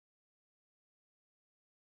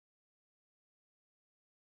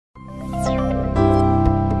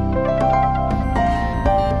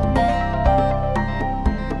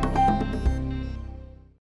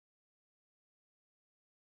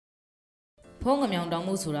ဖောငမြောင်တောင်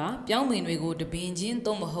မှုဆိုတာပြောင်းပင်တွေကိုတပင်ချင်း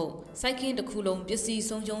သို့မဟုတ်စိုက်ခင်းတစ်ခုလုံးပစ္စည်း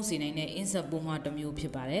ဆုံးရှုံးစေနိုင်တဲ့အင်းဆက်ပိုးမှတစ်မျိုးဖြ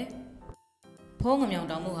စ်ပါတယ်။ဖောငမြောင်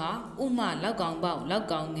တောင်မှုဟာဥမာလောက်ကောင်ပေါက်လောက်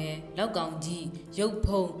ကောင်ငယ်လောက်ကောင်ကြီးရုပ်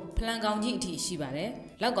ဖုံဖလန်ကောင်ကြီးအထိရှိပါတယ်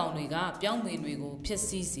။လောက်ကောင်တွေကပြောင်းပင်တွေကိုဖျက်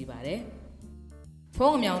ဆီးစေပါတယ်။ဖော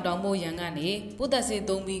ငမြောင်တောင်မှုရန်ကနေပိုးသက်ဆေး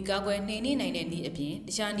သုံးပြီးကာကွယ်နှိမ်နင်းနိုင်တဲ့နည်းအပြင်တ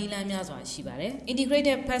ခြားနည်းလမ်းများစွာရှိပါတယ်။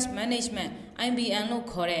 Integrated Pest Management IBM လို့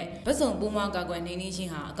ခေါ်တဲ့ဗတ်စုံပိုးမကာကွယ်နှိမ်နင်းခြ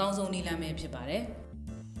င်းဟာအကောင်းဆုံးနည်းလမ်းပဲဖြစ်ပါတယ်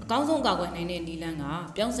။အကောင်းဆုံးကာကွယ်နိုင်တဲ့နည်းလမ်းက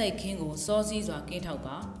ပြောင်းစိုက်ခင်းကိုစောစီးစွာကင်းထောက်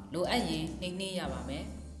ပါလိုအပ်ရင်နှိမ်နင်းရပါမယ်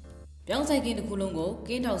။ပြောင်းစိုက်ခင်းတစ်ခုလုံးကိုက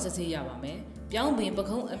င်းထောက်စစ်ဆေးရပါမယ်။ပြောင်းပင်ပ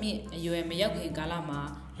ခုံးအမြင့်အရွယ်မရောက်ခင်ကာလမှာ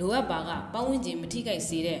လိုအပ်ပါကပတ်ဝန်းကျင်မထိခိုက်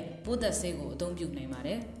စေတဲ့ပိုးသက်ဆေးကိုအသုံးပြုနိုင်ပါတ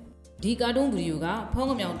ယ်။ဒီကာတွန်းဗီဒီယိုကဖော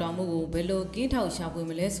ငမြောင်တောင်မှုကိုဘယ်လိုကင်းထောက်ရှာဖွေ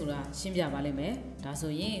မလဲဆိုတာရှင်းပြပါလိမ့်မယ်။ဒါ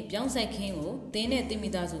ဆိုရင်ပြောင်းစိုက်ခင်းကိုတင်းနဲ့တိမိ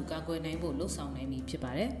သားစုကာကွယ်နိုင်ဖို့လှုံ့ဆော်နိုင်ပြီဖြစ်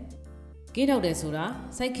ပါတယ်။ကင်းထောက်တယ်ဆိုတာ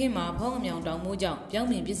စိုက်ခင်းမှာဖောငမြောင်တောင်မှုကြောင့်ပြောင်း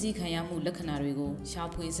ပင်ပစ္စည်းခံရမှုလက္ခဏာတွေကိုရှာ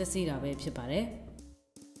ဖွေစစ်ဆေးတာပဲဖြစ်ပါတယ်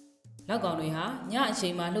။လောက်ကောင်တွေဟာညအချိ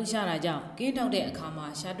န်မှာလှုပ်ရှားတာကြောင့်ကင်းထောက်တဲ့အခါမှာ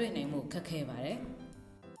ရှာတွေ့နိုင်မှုခက်ခဲပါတယ်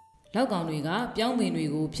။လောက်ကောင်တွေကပြောင်းပင်တွေ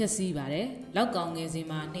ကိုဖျက်ဆီးပါတယ်။လောက်ကောင်ငယ်စဉ်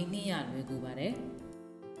မှာနှိမ်နှင်းရလွယ်ကူပါတယ်။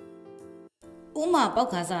ဥမာပေါက်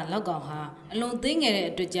ခါစလောက်ကောင်ဟာအလွန်သေးငယ်တဲ့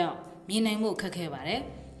အတွက်ကြောင့်မြင်နိုင်မှုခက်ခဲပါတယ်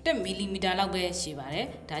။10 မီလီမီတာလောက်ပဲရှိပါတယ်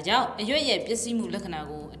။ဒါကြောင့်အရွက်ရဲ့ပျက်စီးမှုလက္ခဏာ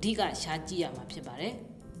ကိုအဓိကရှာကြည့်ရမှာဖြစ်ပါတယ်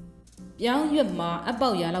။ပြောင်းရွက်မှာအပေါ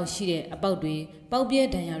က်ရာလောက်ရှိတဲ့အပေါက်တွေပေါက်ပြဲ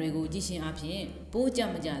ဒဏ်ရာတွေကိုကြည့်ရှင်းအပြင်ပိုးကြ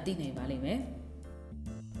မကြသိနိုင်ပါလိမ့်မယ်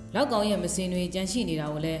။လောက်ကောင်ရဲ့မစင်တွေကြန့်ရှိနေတာ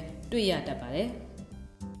ကိုလည်းတွေ့ရတတ်ပါတယ်။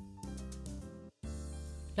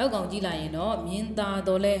လောက်ကောင်ကြည့်လိုက်ရင်တော့မြင်သာ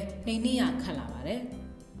တော့လဲနှိမ်နှင်းရခတ်လာပါတယ်။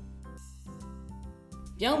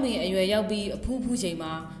ပြောင်းပင်အရွယ်ရောက်ပြီးအဖူးဖူးချိန်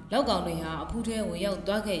မှာလောက်ကောင်တွေဟာအဖူးထဲဝင်ရောက်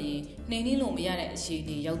သွားခဲ့ရင်နှိမ်နှင်းလို့မရတဲ့အခြေအ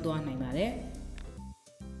နေရောက်သွားနိုင်ပါတယ်။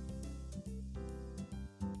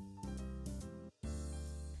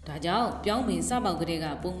ဒါကြောင့်ပြောင်းပင်စပေါက်ကလေးက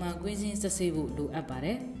ပုံမှန်ကွင်းစင်းစစ်ဆေးဖို့လိုအပ်ပါတ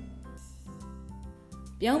ယ်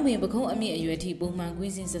။ပြောင်းပင်ပခုံးအမြင့်အရွယ်ထိပုံမှန်ကွ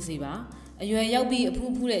င်းစင်းစစ်ဆေးပါအရွယ်ရောက်ပြီးအ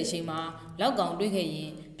ဖူးဖူးတဲ့အချိန်မှာလောက်ကောင်တွေ့ခဲ့ရ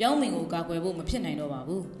င်ပြောင်းပင်ကိုကာကွယ်ဖို့မဖြစ်နိုင်တော့ပါ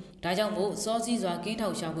ဘူး။ဒါကြောင့်မို့စောစီးစွာကင်းထော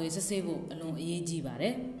က်ရှာဖွေစစ်ဆေးဖို့အလွန်အရေးကြီးပါတ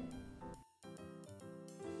ယ်။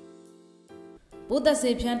ပိုးသက်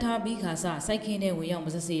ဆေးဖြန်းထားပြီးခါစစိုက်ခင်းထဲဝင်ရောက်မ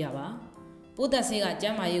စစ်ဆေးရပါ။ပိုးသက်ဆေးကကျ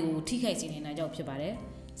န်းမာရေးကိုထိခိုက်စေနိုင်တာကြောင့်ဖြစ်ပါတယ်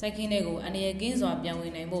။စိုက်ခင်းထဲကိုအန္တရာယ်ကင်းစွာပြောင်းဝ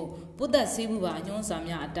င်နိုင်ဖို့ပိုးသက်ဆေးဘူးပါအညွှန်းစာ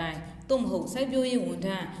များအတိုင်းသို့မဟုတ်စိုက်ပျိုးရေးဝန်ထ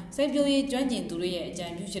မ်းစိုက်ပျိုးရေးကျွမ်းကျင်သူတွေရဲ့အကြံ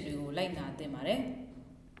ပြုချက်တွေကိုလိုက်နာသင့်ပါတယ်။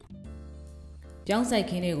ပြောင်းစိုက်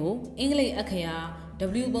ခင်းတွေကိုအင်္ဂလိပ်အခရာ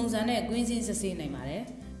W ပုံစံနဲ့ကွင်းစင်းစစ်ဆေးနိုင်ပါတယ်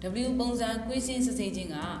။ W ပုံစံကွင်းစင်းစစ်ဆေးခြ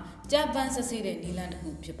င်းကကြပန်းစစ်ဆေးတဲ့နည်းလမ်းတစ်ခု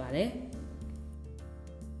ဖြစ်ပါတယ်။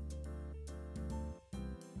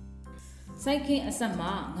စိုက်ခင်းအဆက်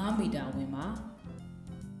မှာ9မီတာဝင်ပါ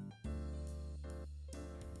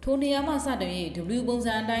ထိုနေရာမှာစတင်၍ W ပုံ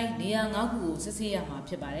စံအတိုင်းနေရာ9ခုကိုစစ်ဆေးရမှာ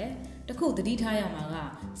ဖြစ်ပါတယ်။တစ်ခုသတိထားရမှာက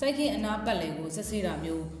စိုက်ခင်းအနားပတ်လည်ကိုစစ်ဆေးတာ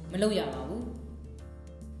မျိုးမလုပ်ရပါဘူး။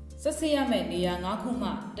စစ်ဆေးရမယ့်နေရာ9ခုမှ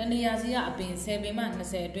တနေရာစီကအပင်10ပင်မှ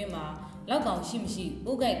20အတွင်းမှာလောက်ကောင်ရှိမရှိ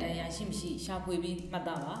ပိုးကိုက်တန်ရာရှိမရှိရှာဖွေပြီးမှတ်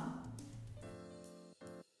သားပါ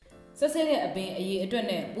စစ်ဆေးတဲ့အပင်အရေအတွက်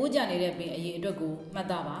နဲ့ပိုးကြနေတဲ့ပင်အရေအတွက်ကိုမှတ်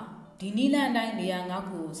သားပါဒီနီးလန်းအတိုင်းနေရာ9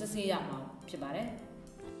ခုကိုစစ်ဆေးရမှာဖြစ်ပါတယ်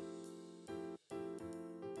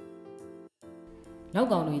လောက်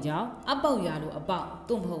ကောင်တွေကြောင့်အပေါက်ရာလိုအပေါက်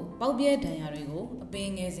သို့မဟုတ်ပေါက်ပြဲဒဏ်ရာတွေကိုအပင်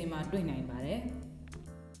ငယ်စဉ်မှာတွေ့နိုင်ပါတယ်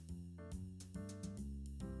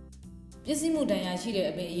ပစ္စည်းမှုဒဏ်ရာရှိတဲ့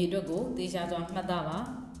အပင်အရေအတွက်ကိုသေချာစွာမှတ်သားပါ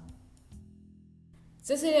စ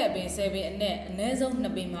စ်ဆေးတဲ့အပင်10ပင်အနက်အနည်းဆုံး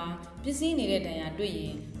2ပင်မှာပစ္စည်းနေတဲ့ဒဏ်ရာတွေ့ရ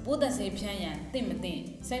င်ပိုးသက်ဆေးဖြန်းရန်တင့်မတင့်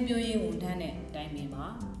စိုက်ပျိုးရေးဝန်ထမ်းနဲ့တိုင်ပင်ပါ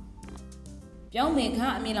ပြောင်းပင်ခါ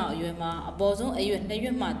အမြင့်လောက်အရွယ်မှာအပေါ်ဆုံးအရွယ်2ရွ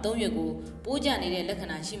က်မှ3ရွက်ကိုပိုးကြနေတဲ့လက္ခ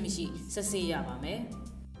ဏာရှိမရှိစစ်ဆေးရပါမယ်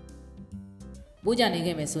ပိုးကြနေ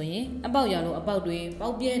ခဲ့မယ်ဆိုရင်အပေါက်ရလိုအပေါက်တွေပေါ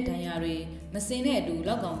က်ပြဲဒဏ်ရာတွေမစင်တဲ့အတူ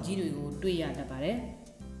လောက်ကောင်ကြီးတွေကိုတွေ့ရတတ်ပါတယ်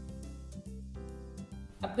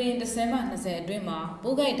အပင်10မှ20အတွင်းမှာ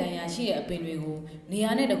ပိုးကိုက်ဒဏ်ရာရှိတဲ့အပင်တွေကိုနေရာ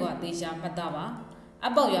နဲ့တကွသေချာမှတ်သားပါအ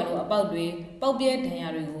ပေါက်ရလိုအပေါက်တွေပေါက်ပြဲဒဏ်ရာ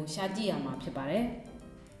တွေကိုရှာကြည့်ရမှာဖြစ်ပါတယ်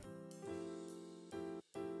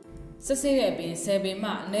စစ်ဆေးတဲ့အပင်10ပင်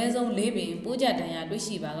မှအနည်းဆုံး4ပင်ပိုးကြဒဏ်ရာတွေ့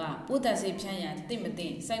ရှိပါကပိုးသက်ဆေးဖြန်းရန်တင့်မတ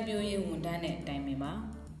င့်စိုက်ပျိုးရေးဝန်ထမ်းနဲ့တိုင်ပင်ပါ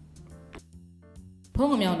ဖုံး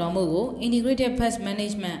ငမြောင်တောင်မှုကို Integrated Pest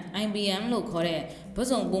Management IBM လို့ခေါ်တဲ့ဗတ်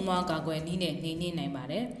စုံပိုးမကာကွယ်နည်းနဲ့နှိမ်နင်းနိုင်ပါ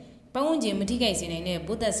တယ်ပတ်ဝန်းကျင်မထိခိုက်စေနိုင်တဲ့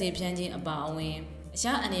ပိုးသက်ဆေးဖြန်းခြင်းအပါအဝင်အ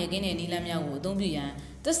ခြားအန္တရာယ်ကင်းတဲ့နည်းလမ်းများကိုအသုံးပြုရန်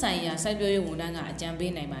သက်ဆိုင်ရာစိုက်ပျိုးရေးဝန်ထမ်းကအကြံ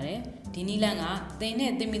ပေးနိုင်ပါတယ်ဒီနည်းလမ်းကတင်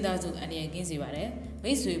နဲ့တင်မိသားစုအန္တရာယ်ကင်းစေပါတယ်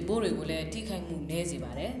မိတ်ဆွေပိုးတွေကိုလည်းထိခိုက်မှုနည်းစေ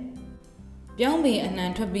ပါတယ်ပြောင်းပင်အနှံ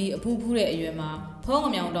ထွက်ပြီးအဖူးဖူးတဲ့အရွယ်မှာဖုံးင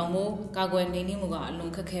မြောင်တောင်မှုကာကွယ်နှိမ်နင်းမှုကအလွ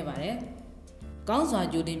န်ခက်ခဲပါတယ် ကောင်းစွာ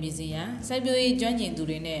ကြိုတင်ပြင်ဆင်ရန်စိုက်ပျိုးရေးကျွမ်းကျင်သူ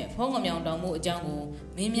တွေနဲ့ဖောငမြောင်တောင်မှုအကြောင်းကို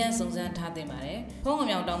မင်းမြန်စုံစမ်းထားသင့်ပါတယ်။ဖောင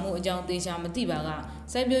မြောင်တောင်မှုအကြောင်းသေချာမသိပါက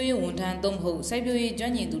စိုက်ပျိုးရေးဝန်ထမ်းသို့မဟုတ်စိုက်ပျိုးရေးကျွ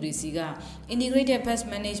မ်းကျင်သူတွေစီက Integrated Pest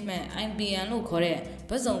Management IPM လို့ခေါ်တဲ့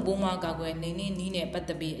ဗတ်စုံပိုးမွားကာကွယ်နှိမ်နင်းနည်းနဲ့ပတ်သ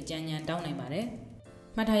က်ပြီးအကြံဉာဏ်တောင်းနိုင်ပါတယ်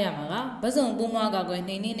။မှတ်ထားရမှာကဗတ်စုံပိုးမွားကာကွယ်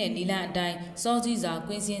နှိမ်နင်းတဲ့နည်းလမ်းအတိုင်းစောစီးစွာ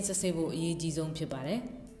ကွင်းစင်းစစ်ဆေးဖို့အရေးကြီးဆုံးဖြစ်ပါတယ်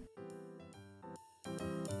။